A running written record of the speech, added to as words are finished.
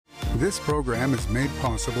This program is made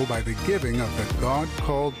possible by the giving of the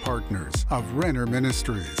God-called partners of Renner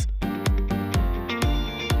Ministries.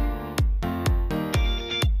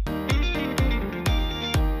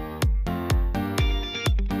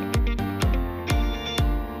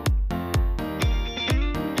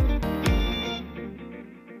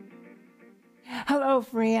 Hello,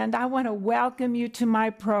 friend. I want to welcome you to my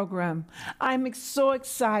program. I'm so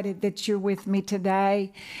excited that you're with me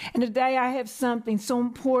today. And today I have something so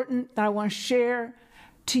important that I want to share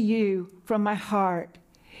to you from my heart.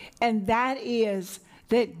 And that is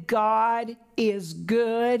that God is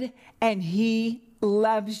good and He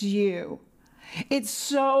loves you. It's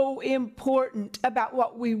so important about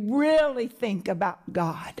what we really think about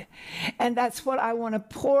God. And that's what I want to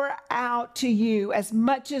pour out to you as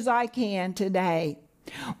much as I can today.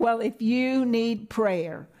 Well, if you need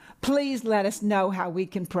prayer, please let us know how we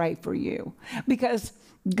can pray for you. Because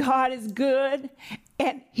God is good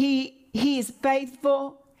and He is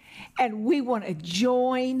faithful. And we want to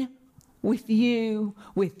join with you,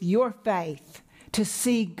 with your faith, to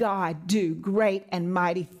see God do great and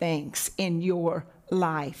mighty things in your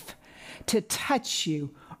life, to touch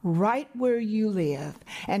you right where you live,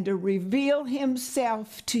 and to reveal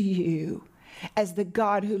Himself to you as the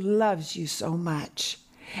God who loves you so much.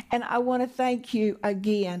 And I want to thank you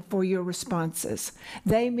again for your responses.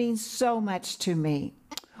 They mean so much to me.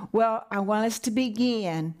 Well, I want us to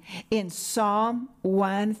begin in Psalm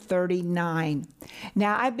 139.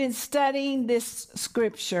 Now, I've been studying this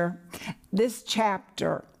scripture, this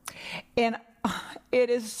chapter, and it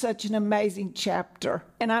is such an amazing chapter,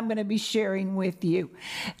 and I'm going to be sharing with you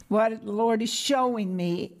what the Lord is showing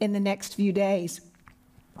me in the next few days.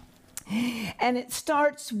 And it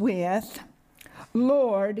starts with,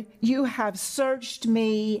 Lord, you have searched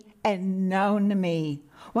me and known me.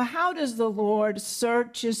 Well, how does the Lord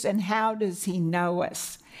search us and how does He know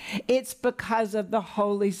us? It's because of the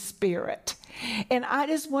Holy Spirit. And I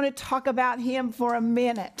just want to talk about Him for a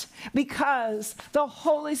minute because the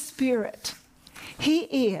Holy Spirit, He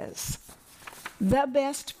is the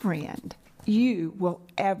best friend you will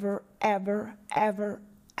ever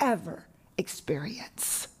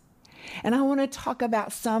experience. And I want to talk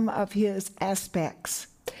about some of His aspects.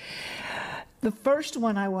 The first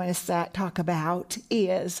one I want to talk about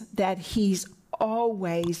is that He's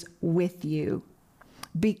always with you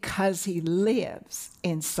because He lives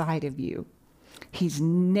inside of you. He's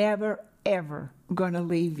never, ever going to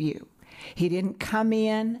leave you. He didn't come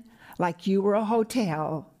in like you were a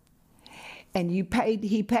hotel and He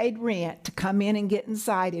paid rent to come in and get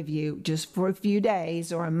inside of you just for a few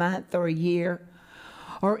days or a month or a year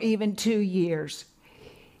or even 2 years.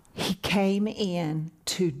 He came in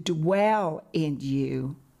to dwell in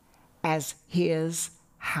you as His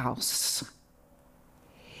house.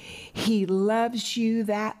 He loves you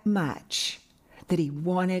that much that He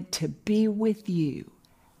wanted to be with you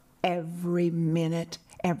every minute,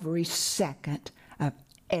 every second of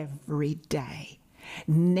every day.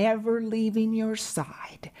 Never leaving your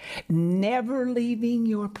side, never leaving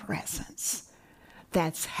your presence.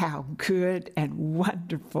 That's how good and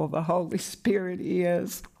wonderful the Holy Spirit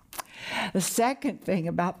is. The second thing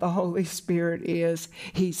about the Holy Spirit is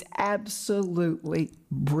He's absolutely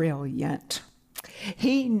brilliant.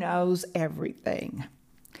 He knows everything.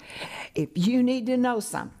 If you need to know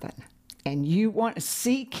something and you want to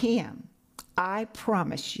seek Him, I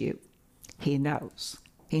promise you, He knows.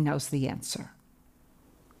 He knows the answer.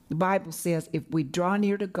 The Bible says if we draw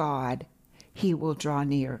near to God, He will draw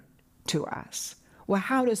near to us. Well,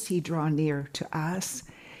 how does He draw near to us?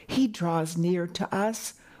 He draws near to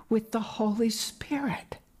us with the Holy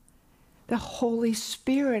Spirit. The Holy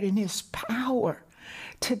Spirit and His power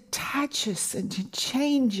to touch us and to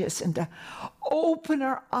change us and to open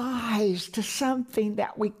our eyes to something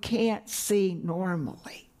that we can't see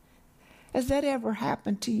normally. Has that ever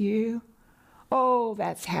happened to you? Oh,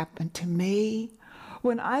 that's happened to me.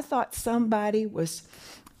 When I thought somebody was,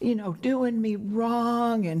 doing me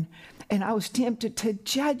wrong and I was tempted to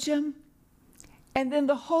judge them, and then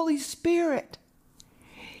the Holy Spirit,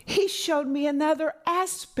 He showed me another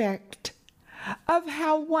aspect of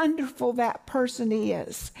how wonderful that person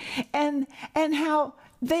is and how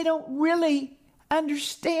they don't really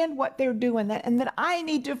understand what they're doing, and that I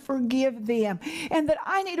need to forgive them and that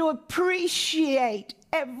I need to appreciate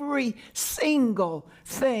every single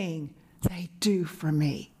thing they do for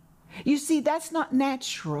me. You see, that's not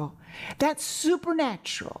natural. That's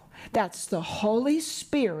supernatural. That's the Holy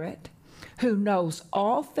Spirit who knows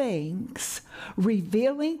all things,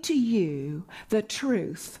 revealing to you the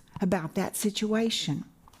truth about that situation.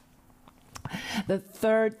 The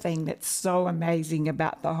third thing that's so amazing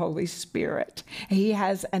about the Holy Spirit, he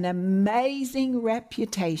has an amazing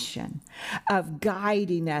reputation of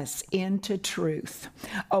guiding us into truth,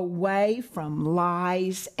 away from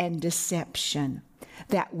lies and deception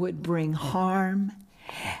that would bring harm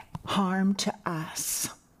to us.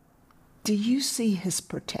 Do you see his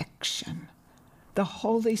protection? The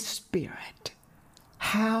Holy Spirit,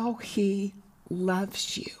 how he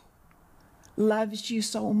loves you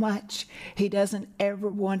so much. He doesn't ever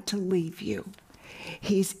want to leave you.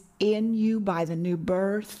 He's in you by the new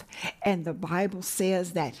birth, and the Bible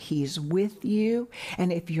says that he's with you.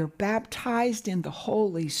 And if you're baptized in the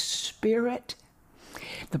Holy Spirit,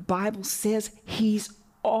 the Bible says he's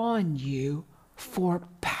on you for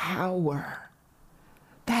power.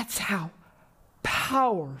 That's how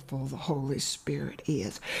powerful the Holy Spirit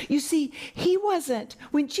is. You see,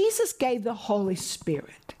 when Jesus gave the Holy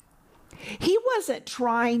Spirit, he wasn't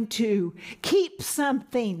trying to keep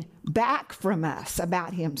something back from us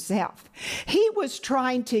about himself. He was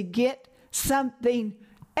trying to get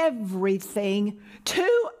everything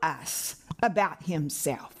to us about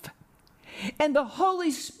himself. And the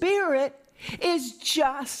Holy Spirit is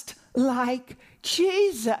just like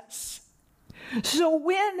Jesus. So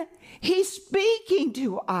when he's speaking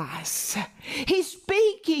to us as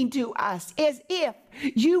if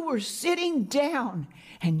you were sitting down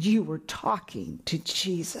and you were talking to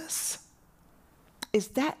Jesus. Is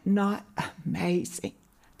that not amazing?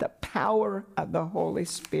 The power of the Holy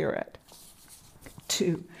Spirit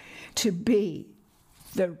to be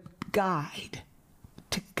the guide,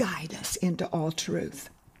 to guide us into all truth.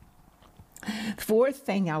 The fourth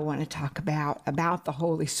thing I want to talk about the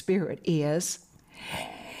Holy Spirit is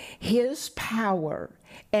his power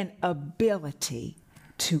and ability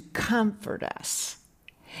to comfort us.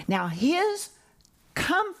 Now, his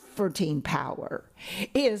comforting power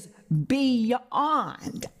is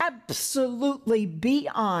beyond, absolutely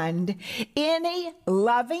beyond any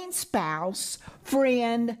loving spouse,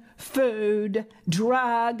 friend, food,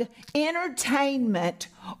 drug, entertainment,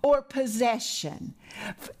 or possession.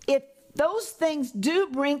 Those things do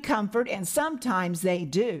bring comfort, and sometimes they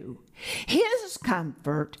do. His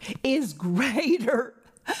comfort is greater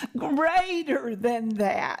than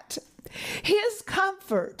that. His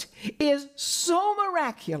comfort is so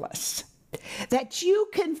miraculous that you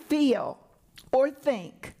can feel or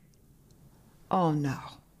think, oh no,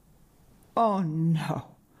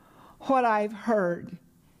 what I've heard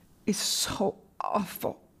is so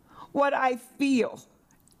awful. What I feel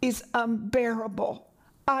is unbearable.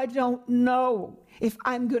 I don't know if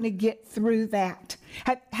I'm going to get through that.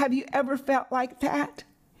 Have you ever felt like that?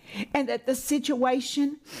 And that the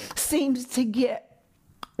situation seems to get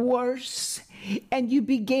worse, and you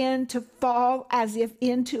begin to fall as if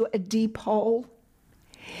into a deep hole.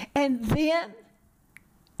 And then,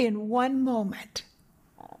 in one moment,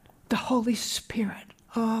 the Holy Spirit,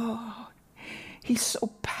 he's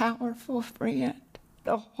so powerful, friend.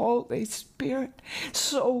 The Holy Spirit,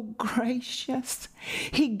 so gracious.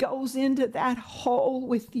 He goes into that hole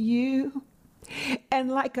with you, and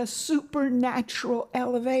like a supernatural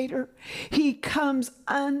elevator, he comes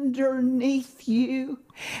underneath you,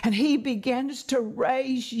 and he begins to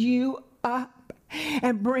raise you up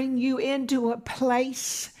and bring you into a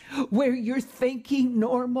place where you're thinking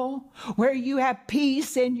normal, where you have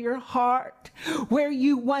peace in your heart, where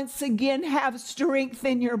you once again have strength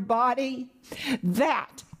in your body.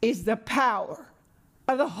 That is the power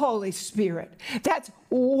of the Holy Spirit. That's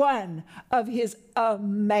one of his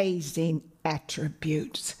amazing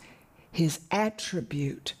attributes, his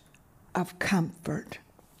attribute of comfort.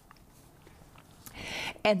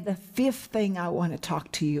 And the fifth thing I want to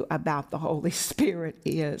talk to you about the Holy Spirit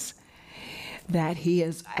is that he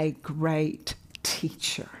is a great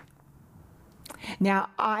teacher. Now,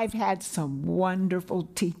 I've had some wonderful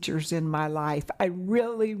teachers in my life. I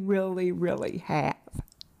really, really, really have.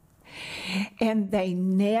 And they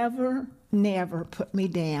never put me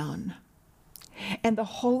down. And the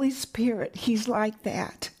Holy Spirit, he's like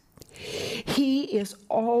that. He is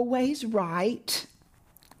always right.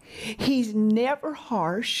 He's never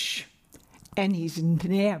harsh, and he's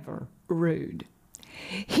never rude.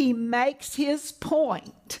 He makes his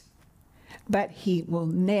point, but he will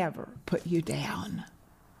never put you down.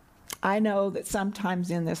 I know that sometimes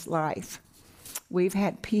in this life, we've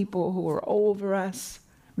had people who are over us,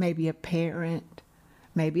 maybe a parent,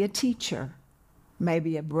 maybe a teacher,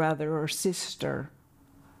 maybe a brother or sister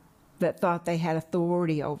that thought they had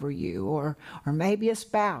authority over you, or maybe a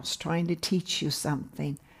spouse trying to teach you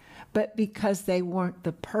something, but because they weren't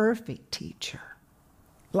the perfect teacher,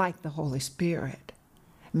 like the Holy Spirit,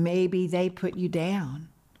 maybe they put you down.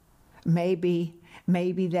 Maybe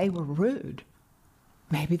they were rude.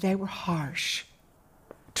 Maybe they were harsh,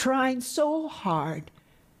 trying so hard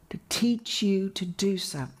to teach you to do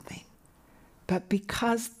something. But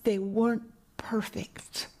because they weren't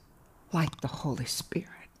perfect, like the Holy Spirit,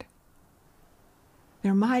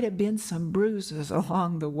 there might have been some bruises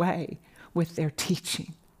along the way with their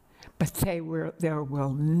teaching, but there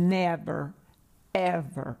will never,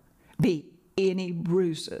 ever be any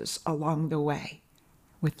bruises along the way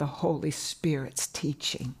with the Holy Spirit's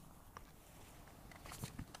teaching.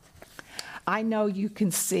 I know you can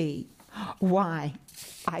see why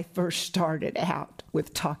I first started out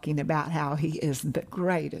with talking about how he is the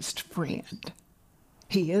greatest friend.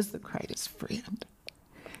 He is the greatest friend.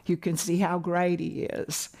 You can see how great he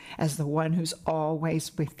is as the one who's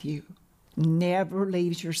always with you, never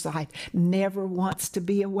leaves your side, never wants to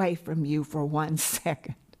be away from you for 1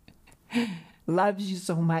 second. Loves you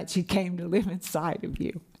so much he came to live inside of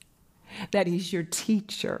you. That he's your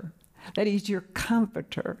teacher, that he's your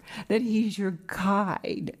comforter, that he's your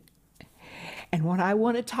guide. And what I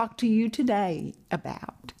want to talk to you today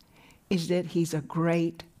about is that he's a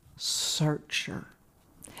great searcher.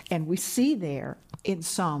 And we see there in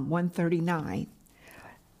Psalm 139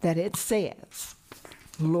 that it says,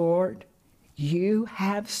 Lord, you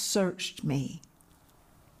have searched me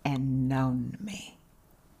and known me.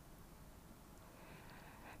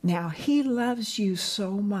 Now, he loves you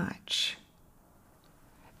so much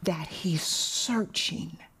that he's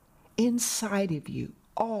searching inside of you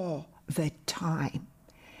all the time,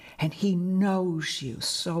 and he knows you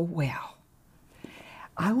so well.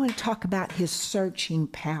 I want to talk about his searching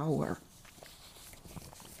power.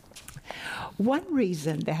 One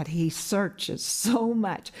reason that he searches so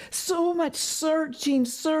much searching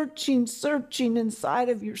inside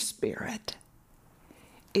of your spirit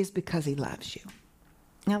is because he loves you.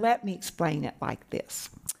 Now, let me explain it like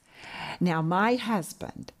this. Now, my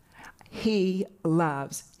husband, he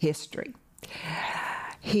loves history.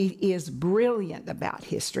 He is brilliant about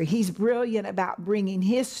history. He's brilliant about bringing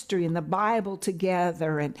history and the Bible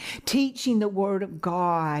together and teaching the Word of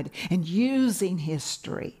God and using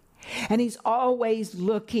history. And he's always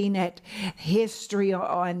looking at history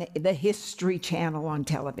on the History Channel on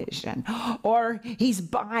television. Or he's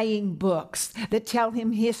buying books that tell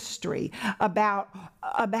him history about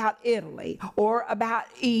Italy or about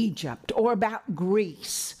Egypt or about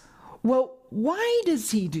Greece. Well, why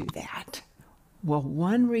does he do that? Well,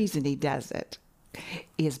 one reason he does it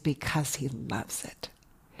is because he loves it.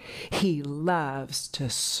 He loves to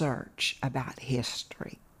search about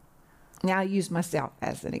history. Now, I'll use myself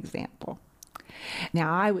as an example.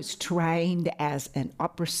 Now, I was trained as an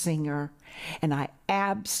opera singer, and I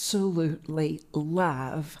absolutely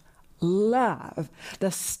love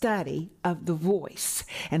the study of the voice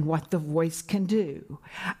and what the voice can do.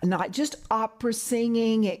 Not just opera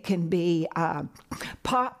singing, it can be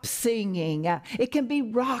pop singing, it can be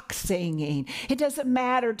rock singing. It doesn't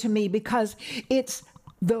matter to me because it's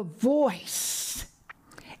the voice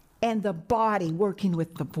and the body working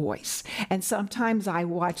with the voice. And sometimes I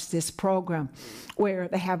watch this program where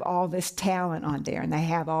they have all this talent on there and they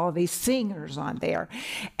have all these singers on there.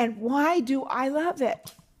 And why do I love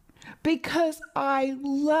it? Because I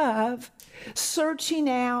love searching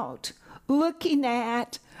out, looking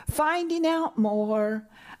at, finding out more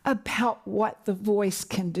about what the voice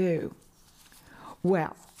can do.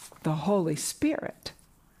 Well, the Holy Spirit,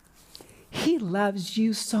 he loves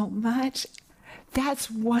you so much.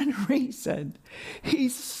 That's one reason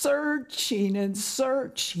he's searching and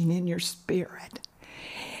searching in your spirit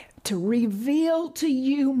to reveal to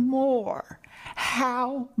you more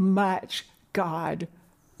how much God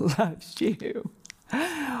loves you,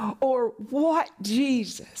 or what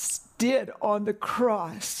Jesus did on the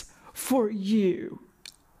cross for you.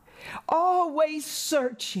 Always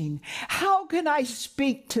searching. How can I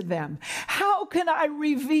speak to them? How can I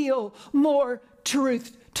reveal more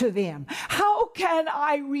truth to them? How can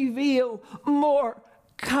I reveal more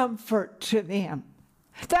comfort to them?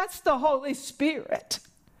 That's the Holy Spirit.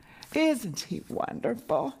 Isn't he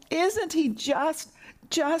wonderful? Isn't he just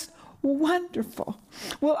wonderful?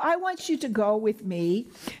 Well, I want you to go with me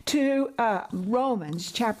to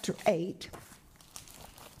Romans chapter 8.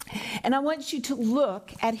 And I want you to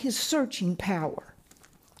look at his searching power.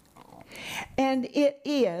 And it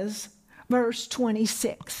is verse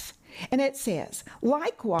 26. And it says,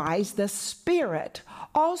 likewise, the Spirit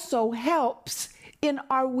also helps in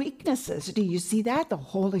our weaknesses. Do you see that? The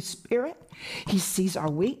Holy Spirit, he sees our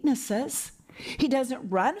weaknesses. He doesn't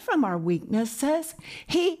run from our weaknesses.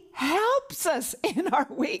 He helps us in our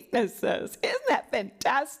weaknesses. Isn't that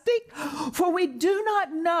fantastic? For we do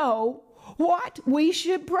not know what we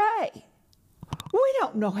should pray. We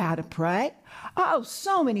don't know how to pray. Oh,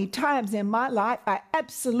 so many times in my life, I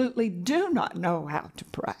absolutely do not know how to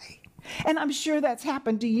pray. And I'm sure that's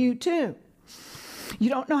happened to you too. You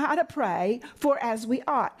don't know how to pray for as we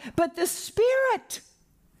ought. But the Spirit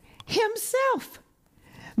Himself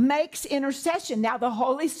makes intercession. Now, the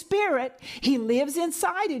Holy Spirit, He lives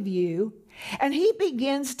inside of you, and He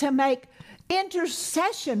begins to make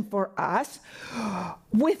intercession for us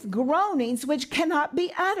with groanings which cannot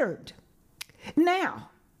be uttered. Now,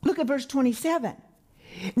 look at verse 27.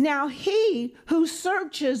 Now, He who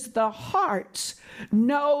searches the hearts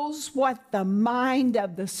knows what the mind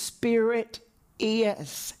of the Spirit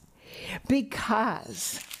is,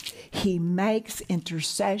 because He makes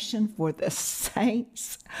intercession for the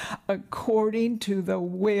saints according to the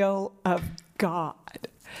will of God.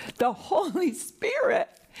 The Holy Spirit,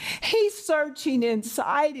 He's searching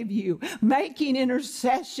inside of you, making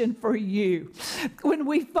intercession for you. When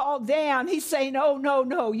we fall down, He's saying, oh,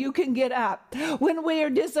 no, you can get up. When we are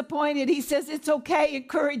disappointed, He says, it's okay,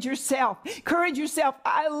 encourage yourself. Encourage yourself,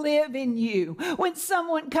 I live in you. When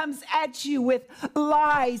someone comes at you with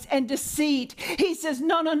lies and deceit, He says,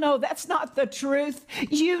 no, that's not the truth.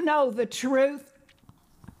 You know the truth.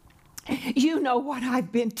 You know what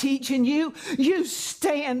I've been teaching you. You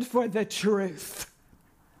stand for the truth.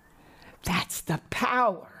 That's the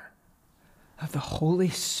power of the Holy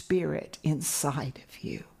Spirit inside of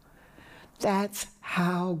you. That's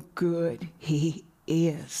how good He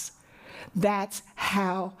is. That's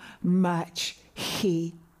how much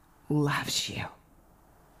He loves you.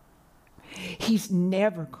 He's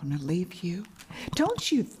never going to leave you.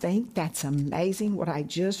 Don't you think that's amazing what I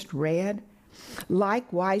just read?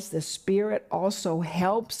 Likewise, the Spirit also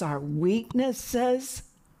helps our weaknesses,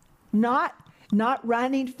 not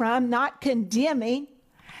running from, not condemning,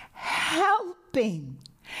 helping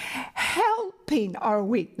our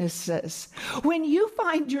weaknesses. When you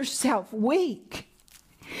find yourself weak,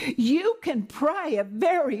 you can pray a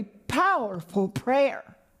very powerful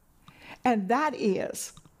prayer, and that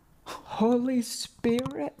is, Holy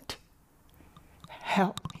Spirit,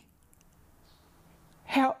 help me.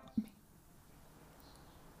 Help me.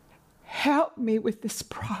 Help me with this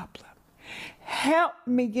problem. Help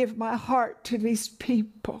me give my heart to these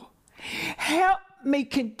people. Help me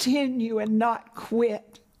continue and not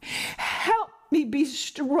quit. Help me be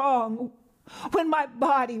strong when my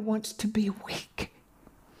body wants to be weak.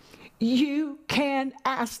 You can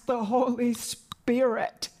ask the Holy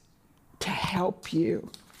Spirit to help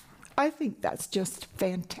you. I think that's just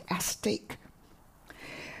fantastic.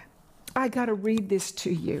 I got to read this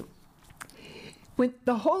to you. When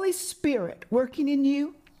the Holy Spirit working in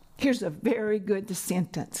you, here's a very good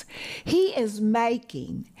sentence. He is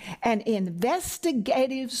making an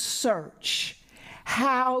investigative search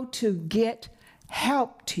how to get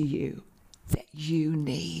help to you that you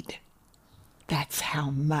need. That's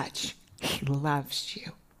how much He loves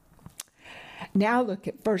you. Now look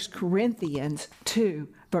at 1 Corinthians 2,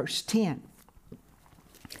 verse 10.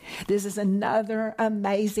 This is another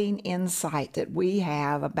amazing insight that we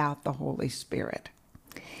have about the Holy Spirit.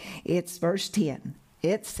 It's verse 10.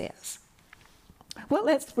 It says, well,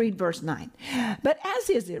 let's read verse 9. But as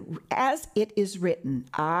it is written,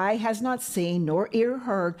 eye has not seen, nor ear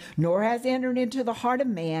heard, nor has entered into the heart of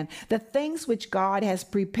man the things which God has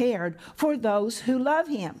prepared for those who love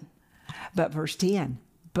Him. But verse 10,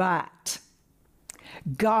 but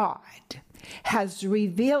God has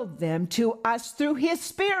revealed them to us through His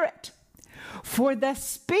Spirit. For the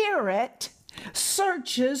Spirit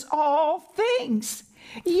searches all things.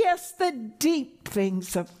 Yes, the deep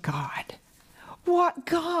things of God. What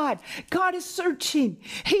God? God is searching.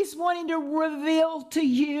 He's wanting to reveal to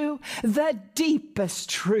you the deepest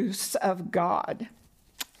truths of God.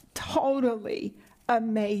 Totally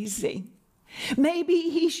amazing. Maybe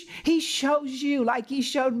he shows you like He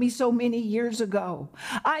showed me so many years ago.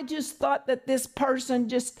 I just thought that this person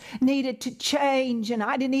just needed to change, and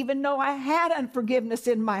I didn't even know I had unforgiveness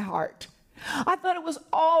in my heart. I thought it was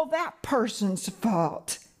all that person's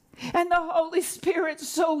fault. And the Holy Spirit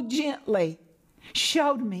so gently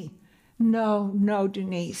showed me, no,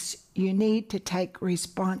 Denise, you need to take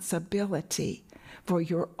responsibility for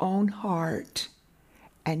your own heart,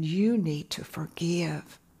 and you need to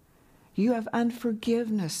forgive. You have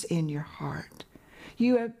unforgiveness in your heart.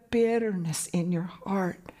 You have bitterness in your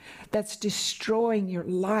heart that's destroying your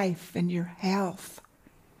life and your health.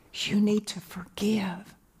 You need to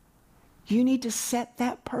forgive. You need to set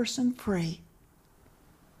that person free.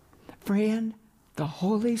 Friend, the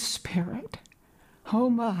Holy Spirit, oh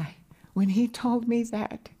my, when He told me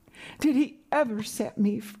that, did He ever set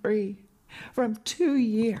me free? from 2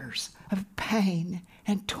 years of pain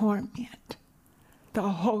and torment. The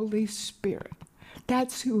Holy Spirit,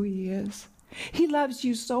 that's who He is. He loves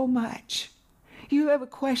you so much. You have a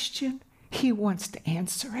question, He wants to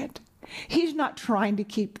answer it. He's not trying to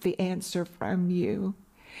keep the answer from you.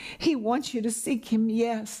 He wants you to seek Him,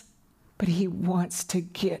 yes, but He wants to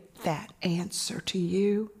get that answer to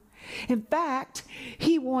you. In fact,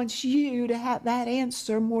 He wants you to have that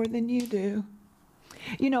answer more than you do.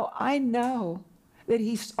 You know, I know that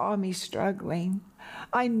He saw me struggling.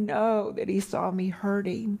 I know that He saw me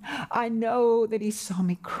hurting. I know that He saw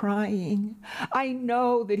me crying. I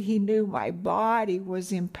know that He knew my body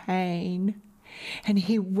was in pain. And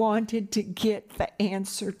He wanted to get the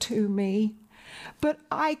answer to me. But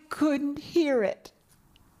I couldn't hear it.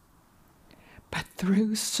 But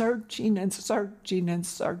through searching and searching and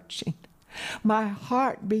searching, my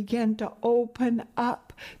heart began to open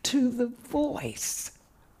up to the voice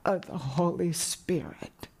of the Holy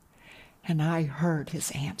Spirit. And I heard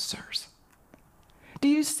His answers. Do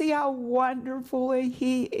you see how wonderful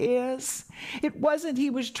He is? It wasn't He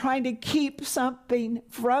was trying to keep something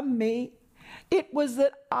from me. It was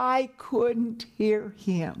that I couldn't hear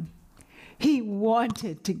Him. He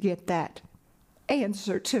wanted to get that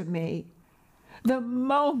answer to me. The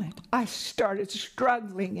moment I started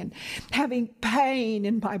struggling and having pain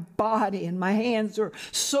in my body, and my hands were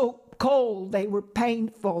so cold, they were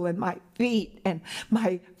painful, and my feet and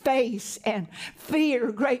my face, and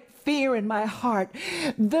fear, great fear in my heart.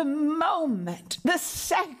 The moment, the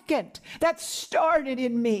second that started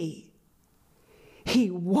in me, He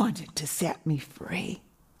wanted to set me free.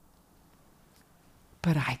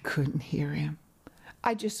 But I couldn't hear Him.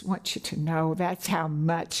 I just want you to know that's how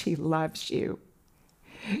much He loves you.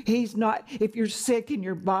 He's not, if you're sick in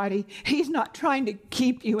your body, He's not trying to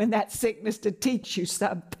keep you in that sickness to teach you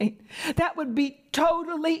something. That would be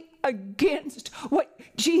totally against what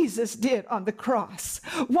Jesus did on the cross.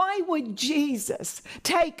 Why would Jesus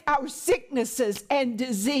take our sicknesses and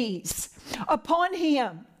disease upon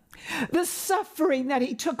Him? The suffering that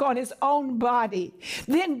He took on His own body,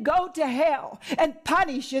 then go to hell and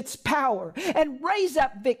punish its power and raise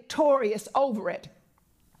up victorious over it.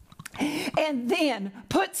 And then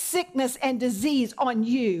put sickness and disease on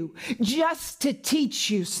you just to teach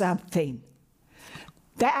you something.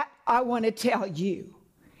 That, I want to tell you,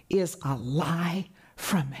 is a lie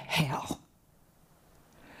from hell.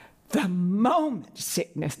 The moment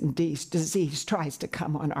sickness and disease tries to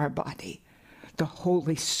come on our body, the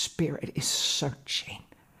Holy Spirit is searching.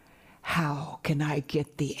 How can I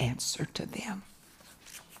get the answer to them?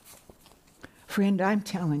 Friend, I'm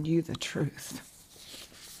telling you the truth.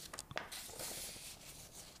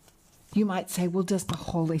 You might say, well, does the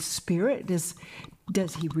Holy Spirit, does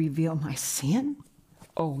He reveal my sin?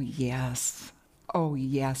 Oh, yes. Oh,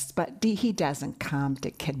 yes. But He doesn't come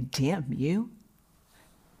to condemn you.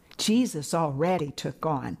 Jesus already took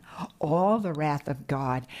on all the wrath of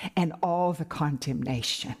God and all the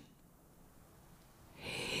condemnation.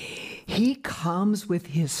 He comes with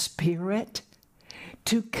His Spirit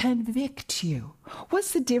to convict you.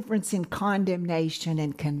 What's the difference in condemnation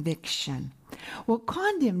and conviction? Well,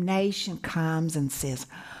 condemnation comes and says,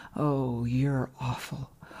 oh, you're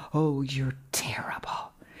awful. Oh, you're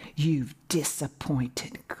terrible. You've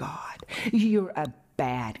disappointed God. You're a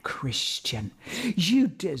bad Christian. You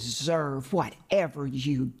deserve whatever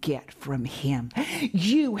you get from Him.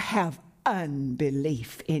 You have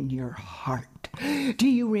unbelief in your heart. Do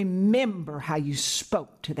you remember how you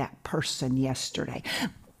spoke to that person yesterday?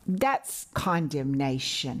 That's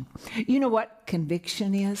condemnation. You know what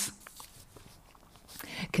conviction is?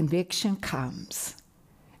 Conviction comes,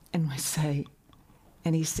 and we say,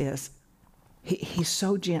 and He says, he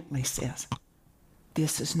so gently says,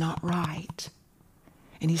 this is not right.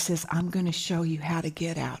 And He says, I'm going to show you how to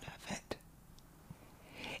get out of it.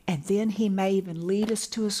 And then He may even lead us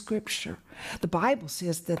to a scripture. The Bible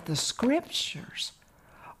says that the scriptures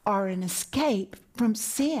are an escape from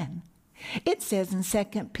sin. It says in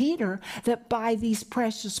 2 Peter that by these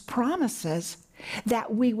precious promises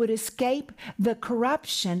that we would escape the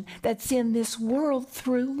corruption that's in this world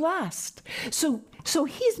through lust. So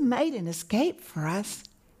He's made an escape for us.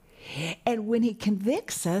 And when He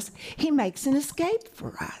convicts us, He makes an escape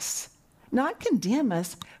for us. Not condemn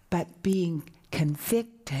us, but being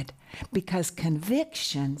convicted. Because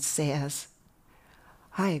conviction says,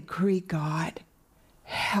 I agree, God,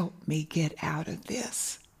 help me get out of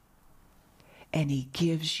this. And He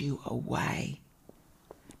gives you a way.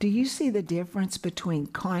 Do you see the difference between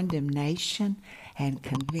condemnation and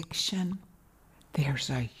conviction? There's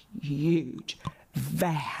a huge,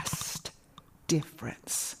 vast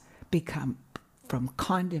difference from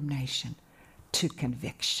condemnation to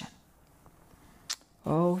conviction.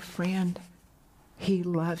 Oh, friend, he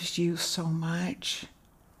loves you so much.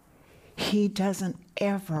 He doesn't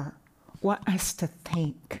ever want us to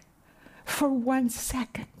think for 1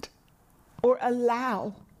 second or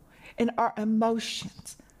allow in our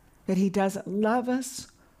emotions that he doesn't love us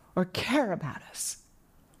or care about us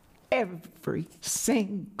every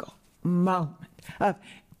single moment of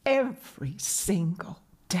every single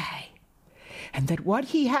day. And that what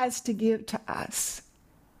he has to give to us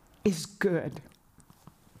is good.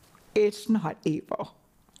 It's not evil.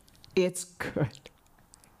 It's good.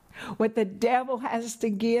 What the devil has to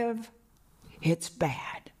give, it's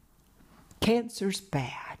bad. Cancer's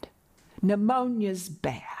bad. Pneumonia's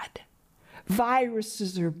bad.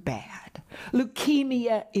 Viruses are bad.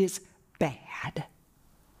 Leukemia is bad.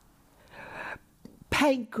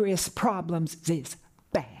 Pancreas problems is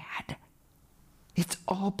bad. It's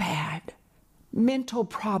all bad. Mental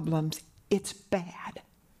problems, it's bad.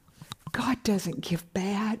 God doesn't give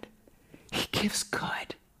bad. He gives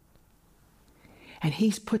good. And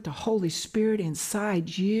he's put the Holy Spirit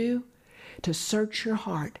inside you to search your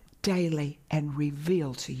heart daily and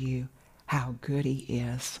reveal to you how good he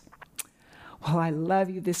is. Well, I love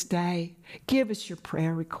you this day. Give us your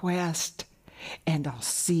prayer request, and I'll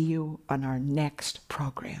see you on our next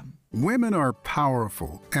program. Women are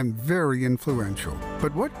powerful and very influential,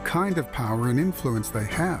 but what kind of power and influence they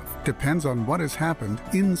have depends on what has happened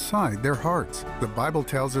inside their hearts. The Bible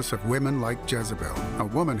tells us of women like Jezebel, a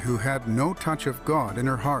woman who had no touch of God in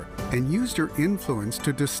her heart and used her influence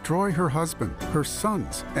to destroy her husband, her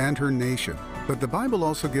sons, and her nation. But the Bible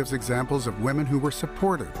also gives examples of women who were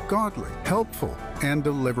supportive, godly, helpful, and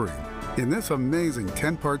delivering. In this amazing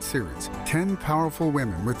 10-part series, 10 Powerful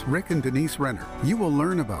Women with Rick and Denise Renner, you will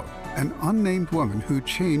learn about an unnamed woman who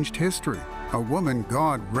changed history, a woman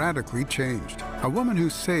God radically changed, a woman who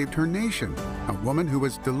saved her nation, a woman who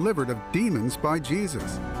was delivered of demons by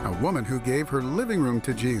Jesus, a woman who gave her living room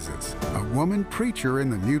to Jesus, a woman preacher in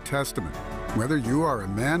the New Testament. Whether you are a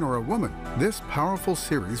man or a woman, this powerful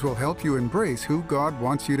series will help you embrace who God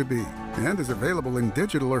wants you to be, and is available in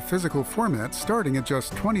digital or physical formats starting at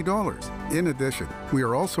just $20. In addition, we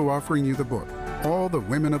are also offering you the book, All the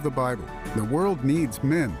Women of the Bible. The world needs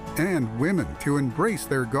men and women to embrace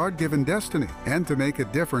their God-given destiny and to make a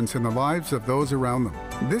difference in the lives of those around them.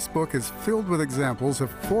 This book is filled with examples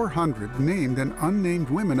of 400 named and unnamed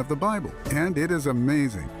women of the Bible, and it is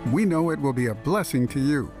amazing. We know it will be a blessing to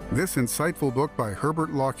you. This insightful book by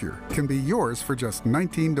Herbert Lockyer can be yours for just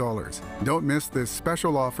 $19. Don't miss this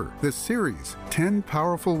special offer, this series, 10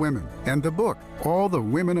 Powerful Women, and the book, All the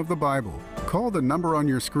Women of the Bible. Call the number on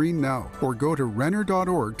your screen now or go to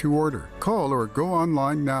Renner.org to order. Call or go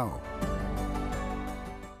online now.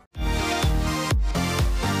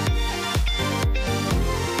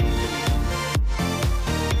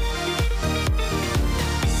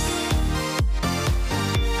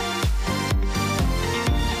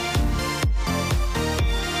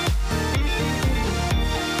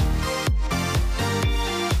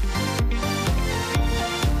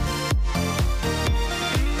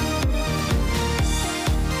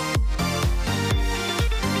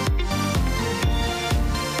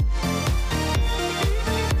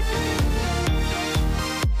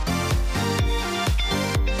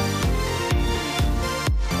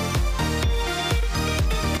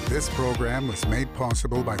 This program was made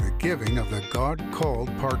possible by the giving of the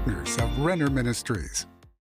God-called partners of Renner Ministries.